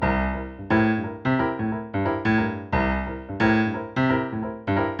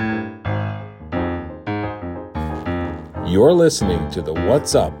You're listening to the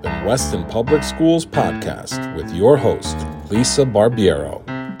What's Up in Weston Public Schools podcast with your host, Lisa Barbiero.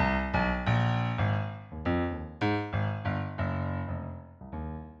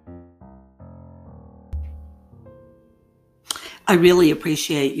 I really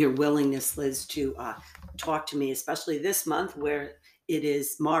appreciate your willingness, Liz, to talk to me, especially this month where it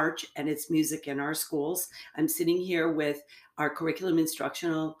is March and it's music in our schools. I'm sitting here with our curriculum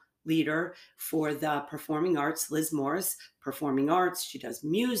instructional leader for the performing arts, Liz Morris. Performing arts, she does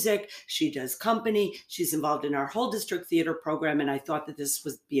music, she does company, she's involved in our whole district theater program, and I thought that this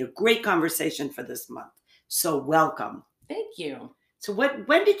would be a great conversation for this month. So welcome. Thank you. So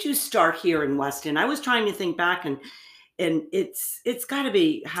when did you start here in Weston? I was trying to think back, and it's got to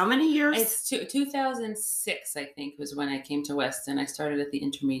be how many years? It's 2006, I think, was when I came to Weston. I started at the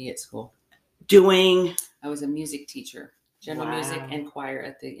intermediate school. I was a music teacher, general music and choir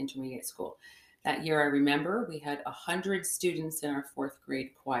at the intermediate school. That year, I remember, we had 100 students in our fourth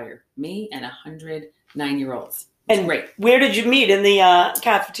grade choir, me and 100 9-year-olds. And great. Where did you meet? In the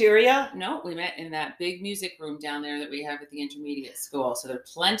cafeteria? No, we met in that big music room down there that we have at the intermediate school. So there's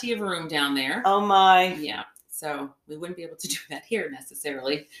plenty of room down there. Oh, my. Yeah. So we wouldn't be able to do that here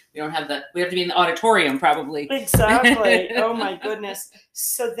necessarily. We have to be in the auditorium probably. Exactly. Oh my goodness.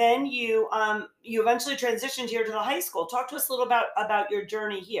 So then you eventually transitioned here to the high school. Talk to us a little about your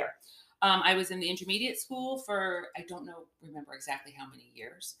journey here. I was in the intermediate school for, I don't remember exactly how many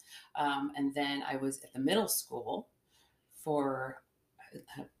years. And then I was at the middle school for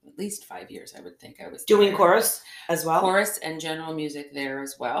at least 5 years, I would think. I was doing chorus as well? Chorus and general music there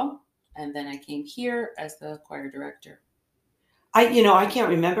as well. And then I came here as the choir director. I can't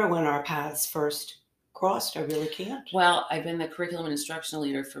remember when our paths first crossed. I really can't. Well, I've been the curriculum and instructional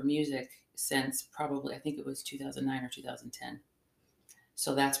leader for music since probably, I think it was 2009 or 2010.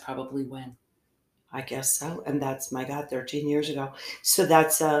 So that's probably when. I guess so. And that's, my God, 13 years ago. So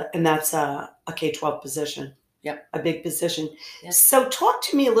that's a K-12 position. Yep. A big position. Yep. So talk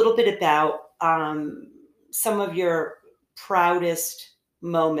to me a little bit about some of your proudest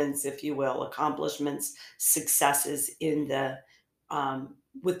moments, if you will, accomplishments, successes in the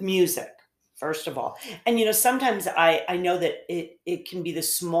with music, first of all. And sometimes I know that it can be the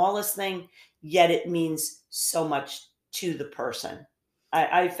smallest thing, yet it means so much to the person.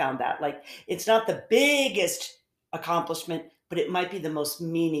 I found that, like, it's not the biggest accomplishment, but it might be the most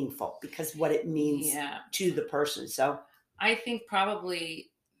meaningful because what it means to the person. So I think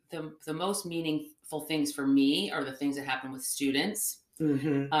probably the most meaningful things for me are the things that happen with students.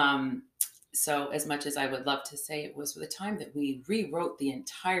 Mm-hmm. So as much as I would love to say it was the time that we rewrote the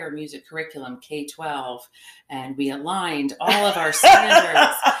entire music curriculum, K-12, and we aligned all of our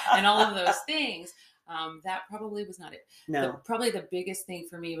standards and all of those things, that probably was not it. No. Probably the biggest thing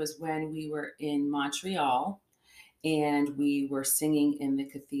for me was when we were in Montreal and we were singing in the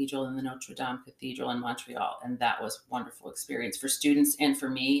cathedral, in the Notre Dame Cathedral in Montreal. And that was a wonderful experience for students and for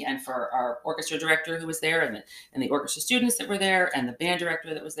me and for our orchestra director who was there and the orchestra students that were there and the band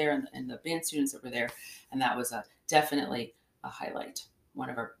director that was there and the band students that were there. And that was definitely a highlight, one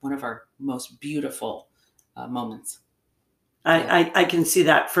of our most beautiful moments. I can see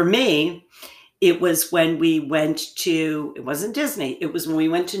that. For me, it was when we went to, it wasn't Disney, it was when we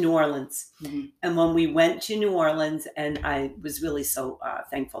went to New Orleans. Mm-hmm. And when we went to New Orleans, and I was really so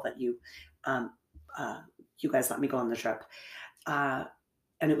thankful that you guys let me go on the trip. And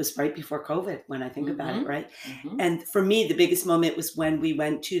it was right before COVID when I think about it, right? Mm-hmm. And for me, the biggest moment was when we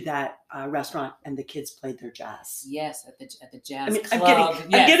went to that restaurant and the kids played their jazz. Yes, at the jazz club. I'm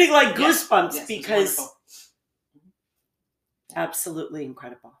getting like goosebumps. Yes, because absolutely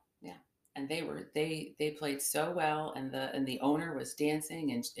incredible. And they played so well, and the owner was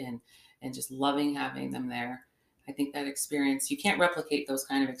dancing and just loving having them there. I think that experience, you can't replicate those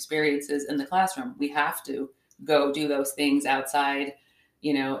kind of experiences in the classroom. We have to go do those things outside,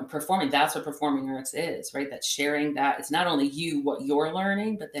 and performing. That's what performing arts is, right? That's sharing that. It's not only what you're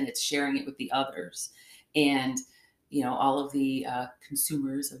learning, but then it's sharing it with the others. And all of the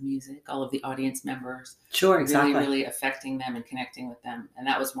consumers of music, all of the audience members. Sure, exactly. Really, really affecting them and connecting with them. And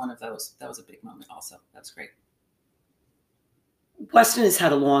that was one of those. That was a big moment also. That was great. Weston has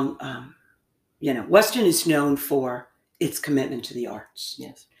had a long, Weston is known for its commitment to the arts.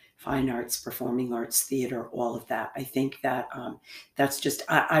 Yes. Fine arts, performing arts, theater, all of that. I think that that's just,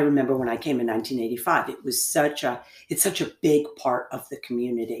 I remember when I came in 1985, it's such a big part of the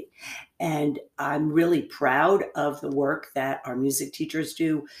community. And I'm really proud of the work that our music teachers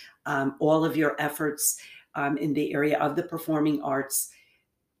do, all of your efforts in the area of the performing arts.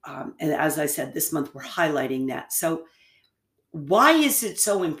 And as I said, this month we're highlighting that. So why is it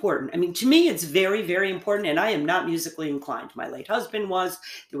so important? I mean, to me, it's very, very important. And I am not musically inclined. My late husband was.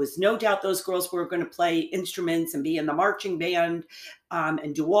 There was no doubt those girls were going to play instruments and be in the marching band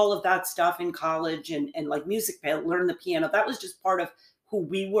and do all of that stuff in college and like music, learn the piano. That was just part of who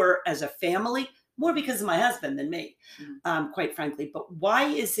we were as a family, more because of my husband than me, quite frankly. But why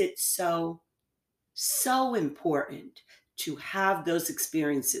is it so important to have those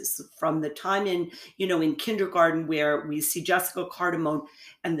experiences from the time in kindergarten, where we see Jessica Cardamone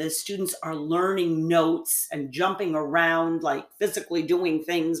and the students are learning notes and jumping around, like physically doing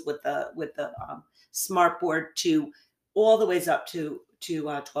things with the smart board, to all the ways up to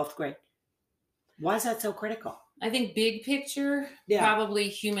 12th grade. Why is that so critical? I think big picture, probably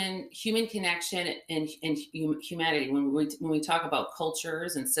human connection and humanity. When we talk about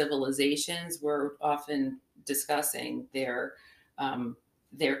cultures and civilizations, we're often discussing their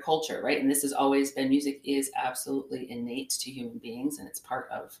culture, right? And this has always been, music is absolutely innate to human beings, and it's part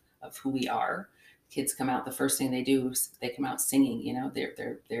of who we are. Kids come out, the first thing they do is they come out singing.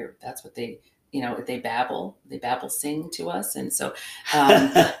 They're that's what they. They babble, sing to us. And so,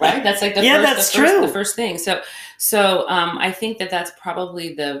 right. That's like the first thing. So I think that's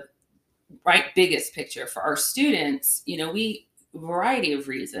probably the biggest picture for our students. Variety of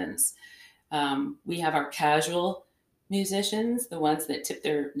reasons. We have our casual musicians, the ones that dip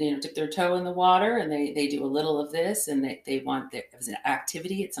their toe in the water, and they do a little of this, and they want it as an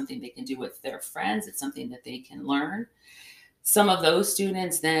activity. It's something they can do with their friends. It's something that they can learn. Some of those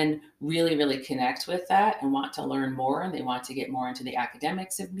students then really, really connect with that and want to learn more, and they want to get more into the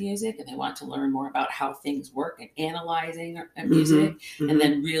academics of music, and they want to learn more about how things work and analyzing music, and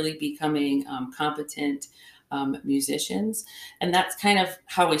then really becoming competent musicians. And that's kind of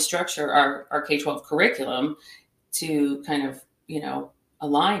how we structure our K-12 curriculum, to kind of,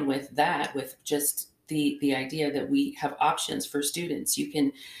 align with that, with just the idea that we have options for students. You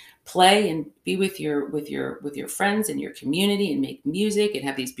can play and be with your friends and your community and make music and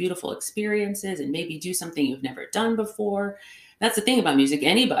have these beautiful experiences and maybe do something you've never done before. That's the thing about music.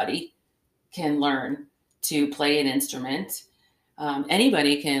 Anybody can learn to play an instrument.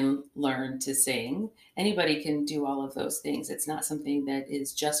 Anybody can learn to sing. Anybody can do all of those things. It's not something that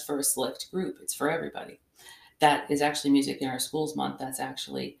is just for a select group. It's for everybody. That is actually Music in Our Schools Month. That's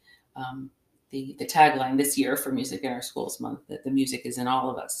actually the tagline this year for Music in Our Schools Month, that the music is in all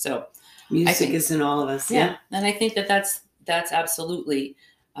of us. So music is in all of us. Yeah. And I think that's absolutely,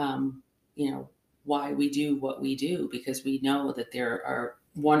 why we do what we do, because we know that there are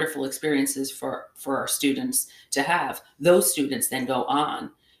wonderful experiences for our students to have. Those students then go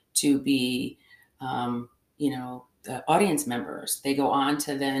on to be, the audience members. They go on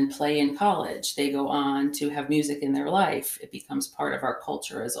to then play in college. They go on to have music in their life. It becomes part of our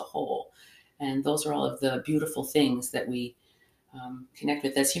culture as a whole. And those are all of the beautiful things that we connect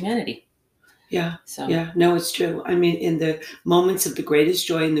with as humanity. Yeah. So. Yeah. No, it's true. I mean, in the moments of the greatest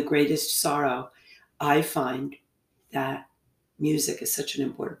joy and the greatest sorrow, I find that music is such an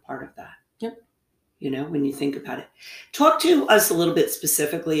important part of that. Yep. When you think about it. Talk to us a little bit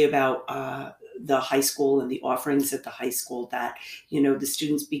specifically about the high school and the offerings at the high school that, the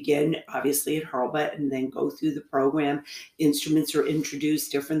students begin obviously at Hurlbut and then go through the program. Instruments are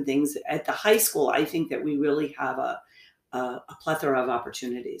introduced, different things. At the high school, I think that we really have a plethora of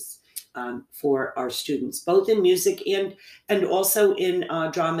opportunities for our students, both in music and also in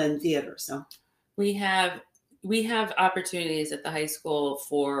drama and theater. So we have opportunities at the high school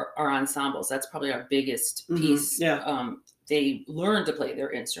for our ensembles. That's probably our biggest piece. Yeah. They learn to play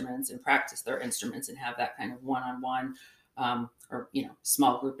their instruments and practice their instruments and have that kind of one-on-one or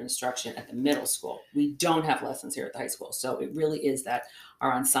small group instruction at the middle school. We don't have lessons here at the high school, so it really is that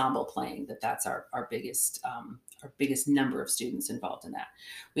our ensemble playing that's our biggest number of students involved in that.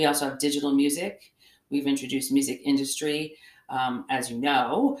 We also have digital music. We've introduced music industry, as you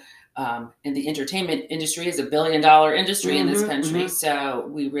know. And the entertainment industry is $1 billion industry in this country. So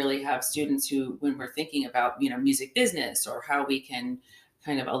we really have students who, when we're thinking about, music business or how we can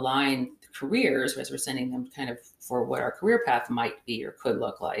kind of align careers as we're sending them kind of for what our career path might be or could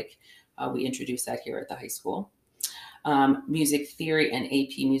look like, we introduce that here at the high school. Music theory and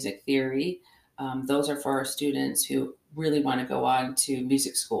AP music theory. Those are for our students who really want to go on to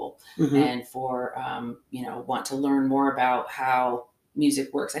music school and for, want to learn more about how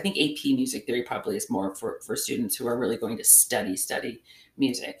music works. I think AP music theory probably is more for students who are really going to study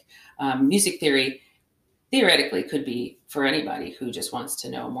music. Music theory theoretically could be for anybody who just wants to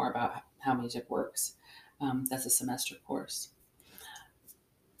know more about how music works. That's a semester course.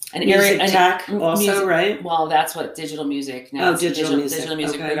 Music tech also, right? Well, that's what digital music now. Digital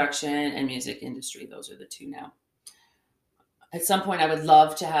music production and music industry. Those are the two now. at some point I would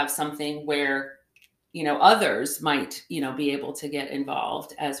love to have something where, others might, be able to get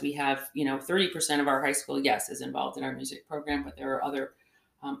involved, as we have, 30% of our high school, yes, is involved in our music program, but there are other,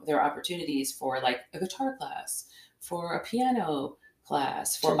 there are opportunities for like a guitar class, for a piano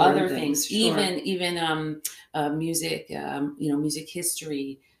class, for other things, sure. even music, music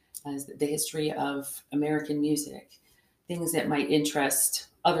history, as the history of American music, things that might interest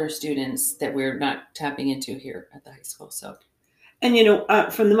other students that we're not tapping into here at the high school. So, and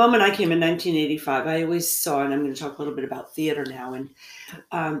from the moment I came in 1985, I always saw, and I'm going to talk a little bit about theater now, and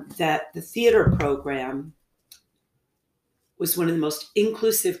that the theater program was one of the most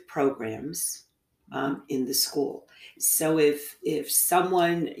inclusive programs in the school. So if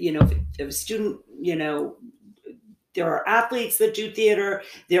someone, if a student, there are athletes that do theater,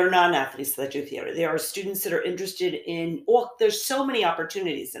 there are non-athletes that do theater. There are students that are interested in, there's so many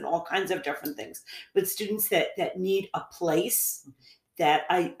opportunities and all kinds of different things, but students that need a place, that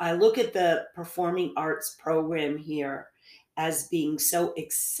I look at the performing arts program here as being so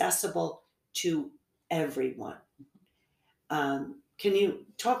accessible to everyone. Can you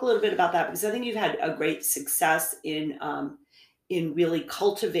talk a little bit about that? Because I think you've had a great success in really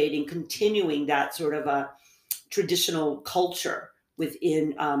cultivating, continuing that sort of a traditional culture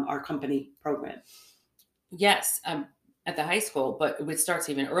within our company program. Yes, at the high school, but it starts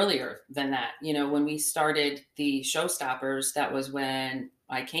even earlier than that. When we started the Showstoppers, that was when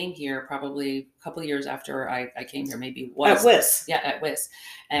I came here, probably a couple of years after I came here, maybe at WIS. Yeah, at WIS.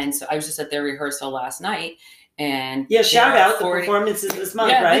 And so I was just at their rehearsal last night. And shout out the performances this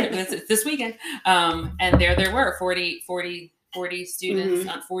month, right? It's this weekend. And there were 40 students,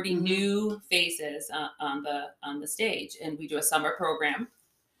 40 new faces on the stage, and we do a summer program.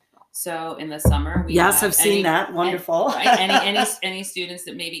 So in the summer, I've seen that. Wonderful. Any students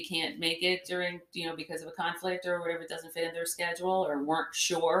that maybe can't make it during, because of a conflict or whatever, it doesn't fit in their schedule or weren't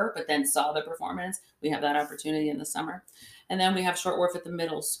sure, but then saw the performance, we have that opportunity in the summer. And then we have Short Wharf at the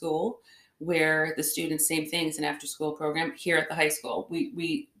middle school, where the students, same thing, it's an after school program. Here at the high school,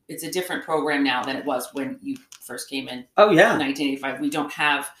 it's a different program now than it was when you first came in. Oh yeah. In 1985. We don't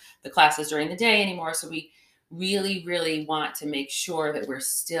have the classes during the day anymore. So we really, really want to make sure that we're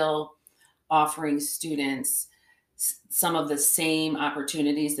still offering students some of the same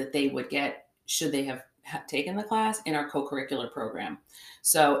opportunities that they would get should they have taken the class in our co-curricular program.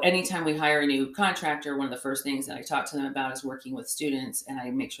 So anytime we hire a new contractor, one of the first things that I talk to them about is working with students, and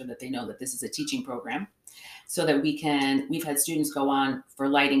I make sure that they know that this is a teaching program, so that we've had students go on for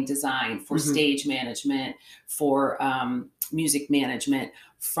lighting design, for stage management, for music management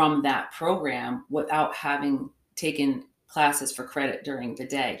from that program without having taken classes for credit during the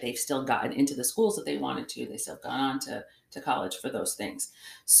day. They've still gotten into the schools that they wanted to. They still gone on to college for those things.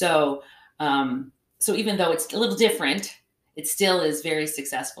 So even though it's a little different, it still is very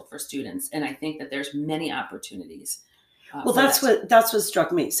successful for students. And I think that there's many opportunities. Well, that's what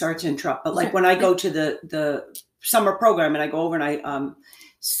struck me. Sorry to interrupt, but like when I go to the summer program and I go over and I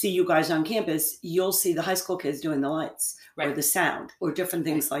see you guys on campus, you'll see the high school kids doing the lights or the sound or different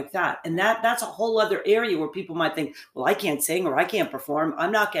things like that. And that's a whole other area where people might think, well, I can't sing or I can't perform.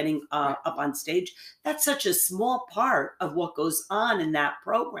 I'm not getting up on stage. That's such a small part of what goes on in that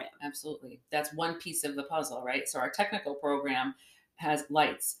program. Absolutely. That's one piece of the puzzle, right? So our technical program has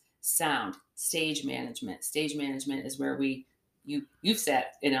lights, sound, stage management. Stage management is where you've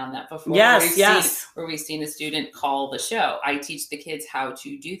sat in on that before. Where we've seen a student call the show. I teach the kids how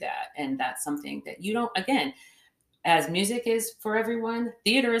to do that. And that's something that again, as music is for everyone,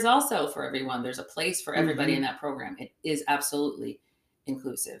 theater is also for everyone. There's a place for everybody in that program. It is absolutely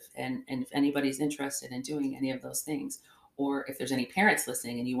inclusive. And if anybody's interested in doing any of those things, or if there's any parents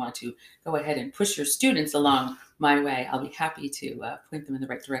listening and you want to go ahead and push your students along my way, I'll be happy to point them in the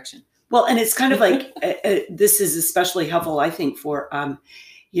right direction. Well, and it's kind of like this is especially helpful, I think, for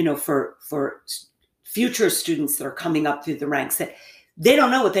for future students that are coming up through the ranks, that they don't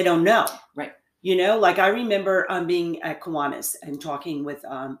know what they don't know. Right. Like I remember being at Kiwanis and talking with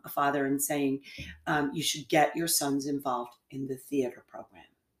a father and saying, you should get your sons involved in the theater program.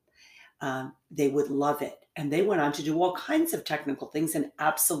 They would love it. And they went on to do all kinds of technical things and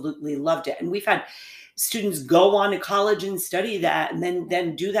absolutely loved it. And we've had students go on to college and study that and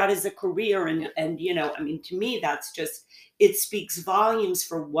then do that as a career. And to me, that's just, it speaks volumes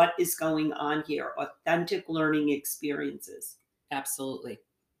for what is going on here. Authentic learning experiences. Absolutely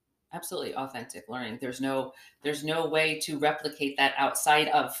authentic learning. There's no way to replicate that outside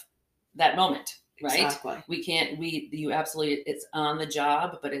of that moment. Right? Exactly. It's on the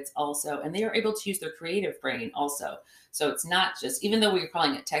job, but it's also, and they are able to use their creative brain also. So it's not just, even though we're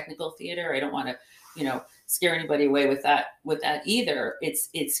calling it technical theater, I don't want to, scare anybody away with that either.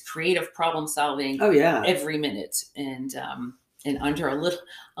 It's creative problem solving. Oh yeah. Every minute, and under a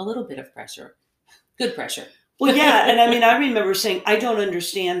little bit of pressure, good pressure. Well, yeah. And I mean, I remember saying, I don't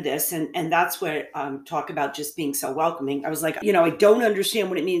understand this. And that's where talk about just being so welcoming. I was like, I don't understand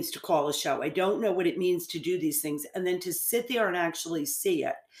what it means to call a show. I don't know what it means to do these things. And then to sit there and actually see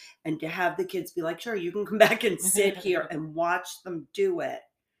it, and to have the kids be like, sure, you can come back and sit here and watch them do it.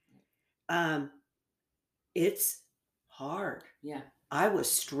 It's hard. Yeah. I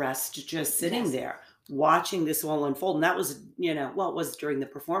was stressed just sitting there watching this all unfold. And that was, it was during the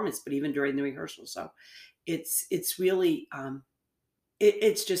performance, but even during the rehearsal. So it's really,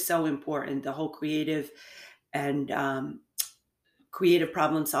 it's just so important. The whole creative and creative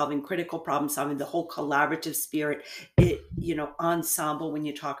problem solving, critical problem solving, the whole collaborative spirit, ensemble, when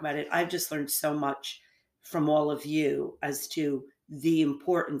you talk about it, I've just learned so much from all of you as to the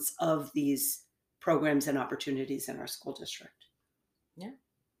importance of these programs and opportunities in our school district. Yeah.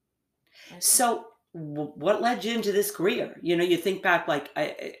 So what led you into this career? You think back, like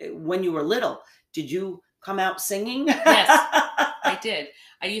when you were little, did you come out singing? Yes, I did.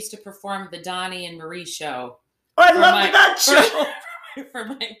 I used to perform the Donnie and Marie show. Oh, I love that show. For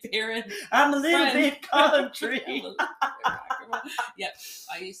my parents. I'm a little bit country. Yep,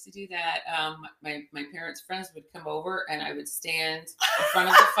 I used to do that. My parents' friends would come over, and I would stand in front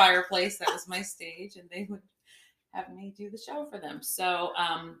of the fireplace. That was my stage, and they would have me do the show for them. So,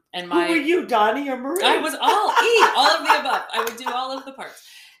 who were you, Donnie or Marie? I was all of the above. I would do all of the parts.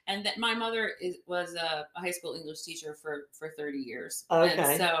 And that my mother was a high school English teacher for 30 years. Okay.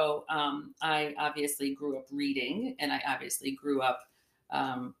 And so I obviously grew up reading, and I obviously grew up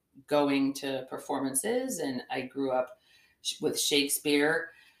going to performances, and I grew up with Shakespeare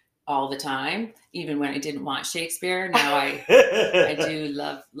all the time, even when I didn't want Shakespeare. Now I do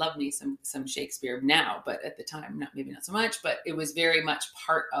love me some Shakespeare now, but at the time, maybe not so much, but it was very much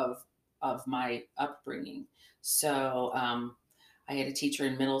part of my upbringing. So I had a teacher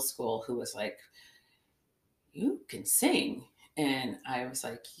in middle school who was like, "You can sing." And I was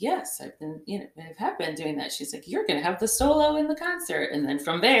like, "Yes, I've been doing that." She's like, "You're going to have the solo in the concert." And then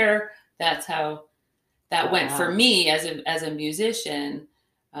from there, that's how that went for me as a musician.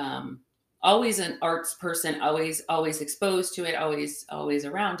 Always an arts person, always exposed to it, always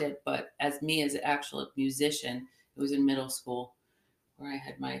around it. But as me as an actual musician, it was in middle school where I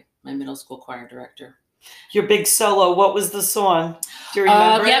had my middle school choir director. Your big solo, what was the song? Do you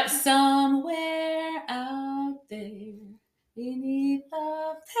remember? Yep, somewhere out there beneath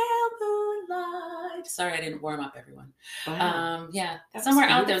the pale moonlight. Sorry, I didn't warm up, everyone. Wow. Somewhere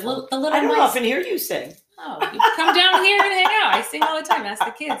out there. The little I don't mice. often hear you sing. Oh, you come down here and hang out. I sing all the time. Ask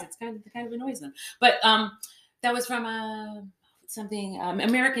the kids. It's kind of annoys them. But that was from something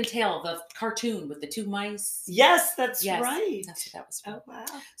American Tail, the cartoon with the two mice. Yes, that's right. That's what that was from. Oh wow!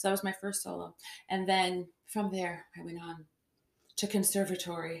 So that was my first solo, and then from there I went on to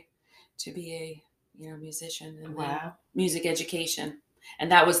conservatory to be a musician, and then music education, and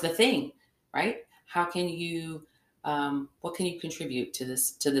that was the thing, right? How can you what can you contribute to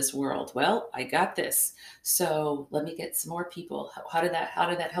this world? Well, I got this, so let me get some more people. How did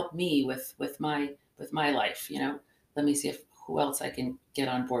that help me with my life? Let me see who else I can get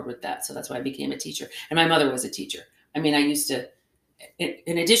on board with that. So that's why I became a teacher, and my mother was a teacher. I mean, I used to,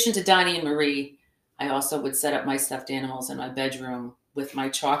 in addition to Donnie and Marie, I also would set up my stuffed animals in my bedroom with my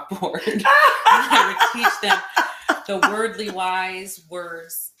chalkboard. And I would teach them the worldly wise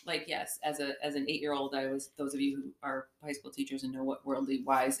words. Like, yes, as an 8-year-old, those of you who are high school teachers and know what worldly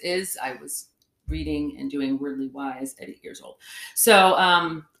wise is, I was reading and doing worldly wise at 8 years old. So,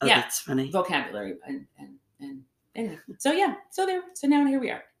 that's funny. Vocabulary and anyway. So now here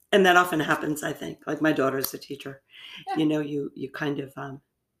we are. And that often happens, I think. Like my daughter's a teacher. Yeah. You kind of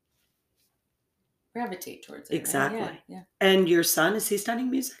gravitate towards it. Exactly. Right? Yeah. And your son, is he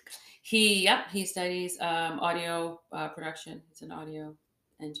studying music? He studies audio production. He's an audio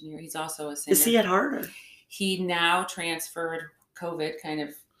engineer. He's also a singer. Is he at harder? He now transferred. COVID kind of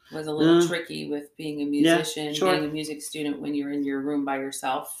was a little tricky with being a musician, being a music student when you're in your room by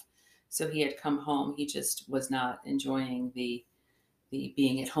yourself. So he had come home. He just was not enjoying the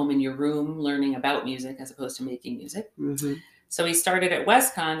being at home in your room, learning about music as opposed to making music. Mm-hmm. So he started at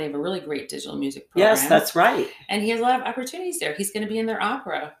WestCon. They have a really great digital music program. Yes, that's right. And he has a lot of opportunities there. He's going to be in their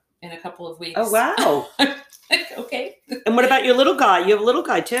opera in a couple of weeks. Oh, wow. Okay. And what about your little guy? You have a little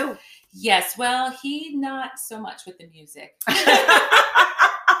guy too. Yes. Well, he not so much with the music.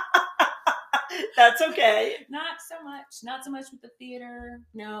 That's okay. Not so much with the theater.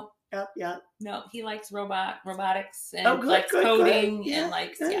 No. Yeah. No, he likes robotics and Good, likes good, coding good. and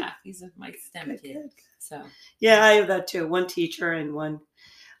likes, good. he's my STEM Good, kid. good. So. Yeah, I have that too. One teacher and one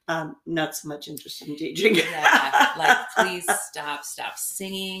not so much interested in teaching. Yeah, like, please stop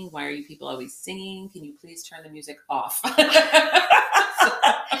singing. Why are you people always singing? Can you please turn the music off?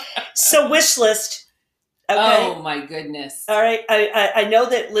 So wish list. Okay. Oh my goodness. All right. I know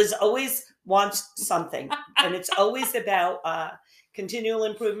that Liz always wants something, and it's always about continual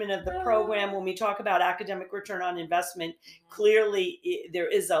improvement of the program. When we talk about academic return on investment, clearly there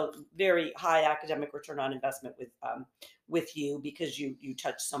is a very high academic return on investment with you, because you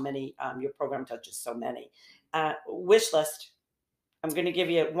touch so many. Your program touches so many. Wish list. I'm going to give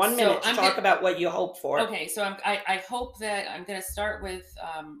you 1 minute to talk about what you hope for. Okay, so I hope that I'm going to start with.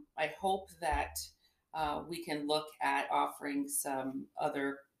 I hope that we can look at offering some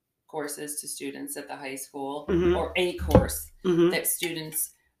other courses to students at the high school, or a course that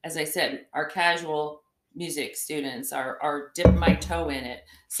students, as I said, our casual music students are dip my toe in it.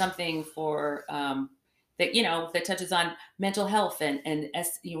 Something for that, that touches on mental health and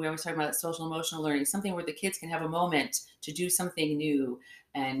we always talk about social emotional learning. Something where the kids can have a moment to do something new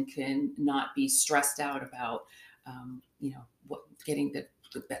and can not be stressed out about, getting the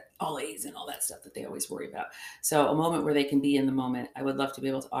all A's and all that stuff that they always worry about. So a moment where they can be in the moment. I would love to be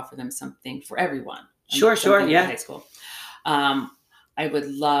able to offer them something for everyone. Sure, yeah. High school. I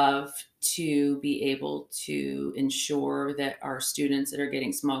would love to be able to ensure that our students that are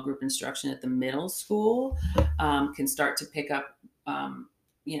getting small group instruction at the middle school can start to pick up,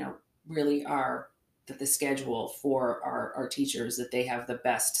 really the schedule for our teachers, that they have the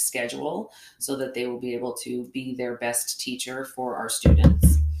best schedule so that they will be able to be their best teacher for our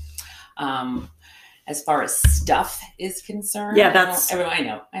students. As far as stuff is concerned, yeah, that's I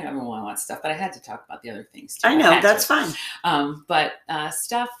know everyone wants stuff, but I had to talk about the other things too. I know that's fine. But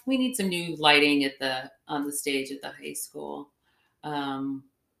stuff, we need some new lighting on the stage at the high school.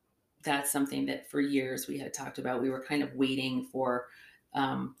 That's something that for years we had talked about. We were kind of waiting for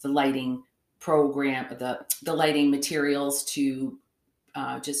the lighting program, the lighting materials to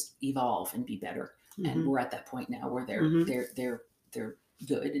just evolve and be better. And we're at that point now where they're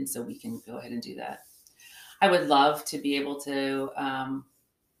good, and so we can go ahead and do that. I would love to be able to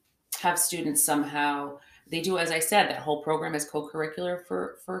have students somehow, they do, as I said, that whole program is co-curricular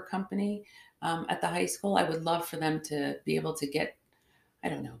for a company at the high school. I would love for them to be able to get, I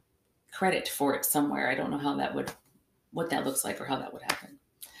don't know, credit for it somewhere. I don't know what that looks like or how that would happen.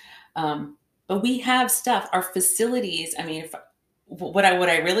 But we have stuff, our facilities. I mean, what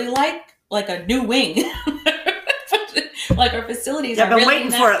I really like a new wing. Like our facilities. I've been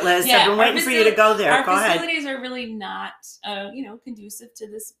waiting for it, Liz. I've been waiting for you to go there. Go ahead. Our facilities are really not, conducive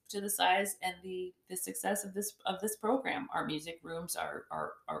to the size and the success of this program. Our music rooms are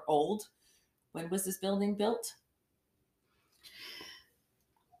old. When was this building built?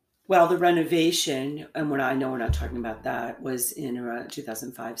 Well, the renovation, and when I know we're not talking about that, was in around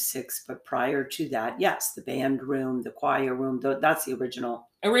 2005-06. But prior to that, yes, the band room, the choir room, that's the original.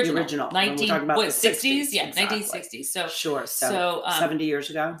 The original. 1960s? Yeah, exactly. 1960s. So sure. So 70 years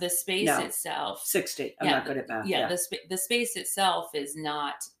ago. The space itself. 60. I'm not good at math. Yeah. The space itself is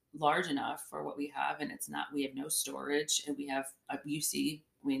not large enough for what we have, and we have no storage, and we have UC.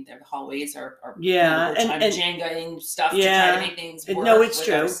 I mean, the hallways are and Jenga-ing stuff to try to make things work. No, it's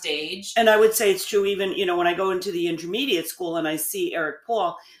true. Our stage. And I would say it's true even, when I go into the intermediate school and I see Eric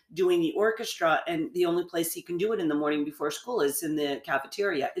Paul doing the orchestra, and the only place he can do it in the morning before school is in the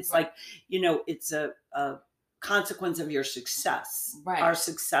cafeteria. It's right. Like, it's a consequence of your success. Right. Our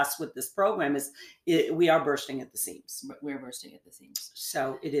success with this program is we are bursting at the seams. We're bursting at the seams.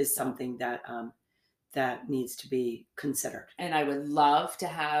 So it is something that that needs to be considered. And I would love to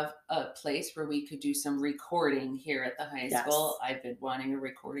have a place where we could do some recording here at the high school. I've been wanting a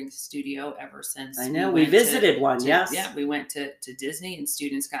recording studio ever since. I know, we visited one, yes. Yeah, we went to Disney, and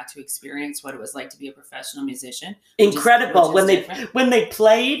students got to experience what it was like to be a professional musician. Incredible. When they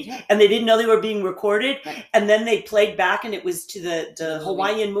played and they didn't know they were being recorded, right. And then they played back and it was to the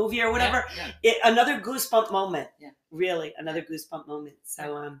Hawaiian movie or whatever. Yeah. Another goosebump moment. Yeah. Really, another goosebump moment.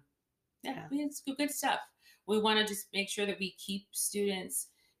 So yeah, it's good stuff. We want to just make sure that we keep students,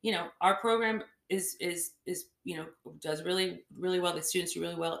 our program is does really, really well. The students do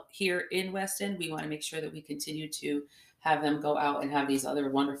really well here in Weston. We want to make sure that we continue to have them go out and have these other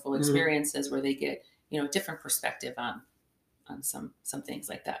wonderful experiences where they get, different perspective on some things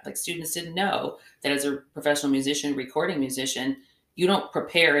like that. Like, students didn't know that as a professional musician, recording musician, you don't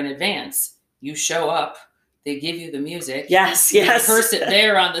prepare in advance. You show up they give you the music. Yes. Rehearse it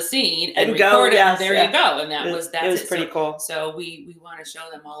there on the scene and go, record it. yes, And there you go. And it was was pretty cool. So we want to show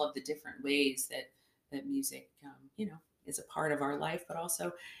them all of the different ways that music, is a part of our life, but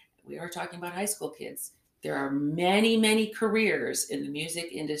also we are talking about high school kids. There are many, many careers in the music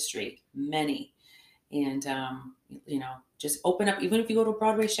industry, many. And, just open up, even if you go to a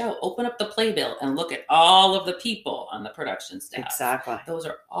Broadway show, open up the playbill and look at all of the people on the production staff. Exactly. Those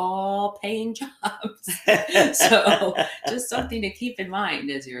are all paying jobs. So just something to keep in mind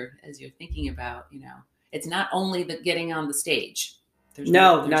as you're thinking about, it's not only the getting on the stage. There's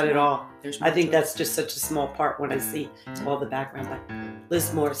not at all. I think that's it. just such a small part when I see all the background. But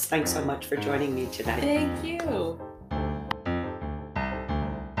Liz Morse, thanks so much for joining me tonight. Thank you.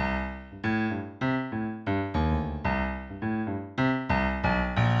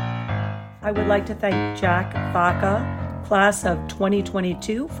 I would like to thank Jack Vaca, class of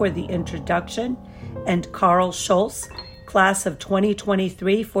 2022, for the introduction, and Carl Schultz, class of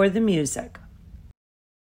 2023, for the music.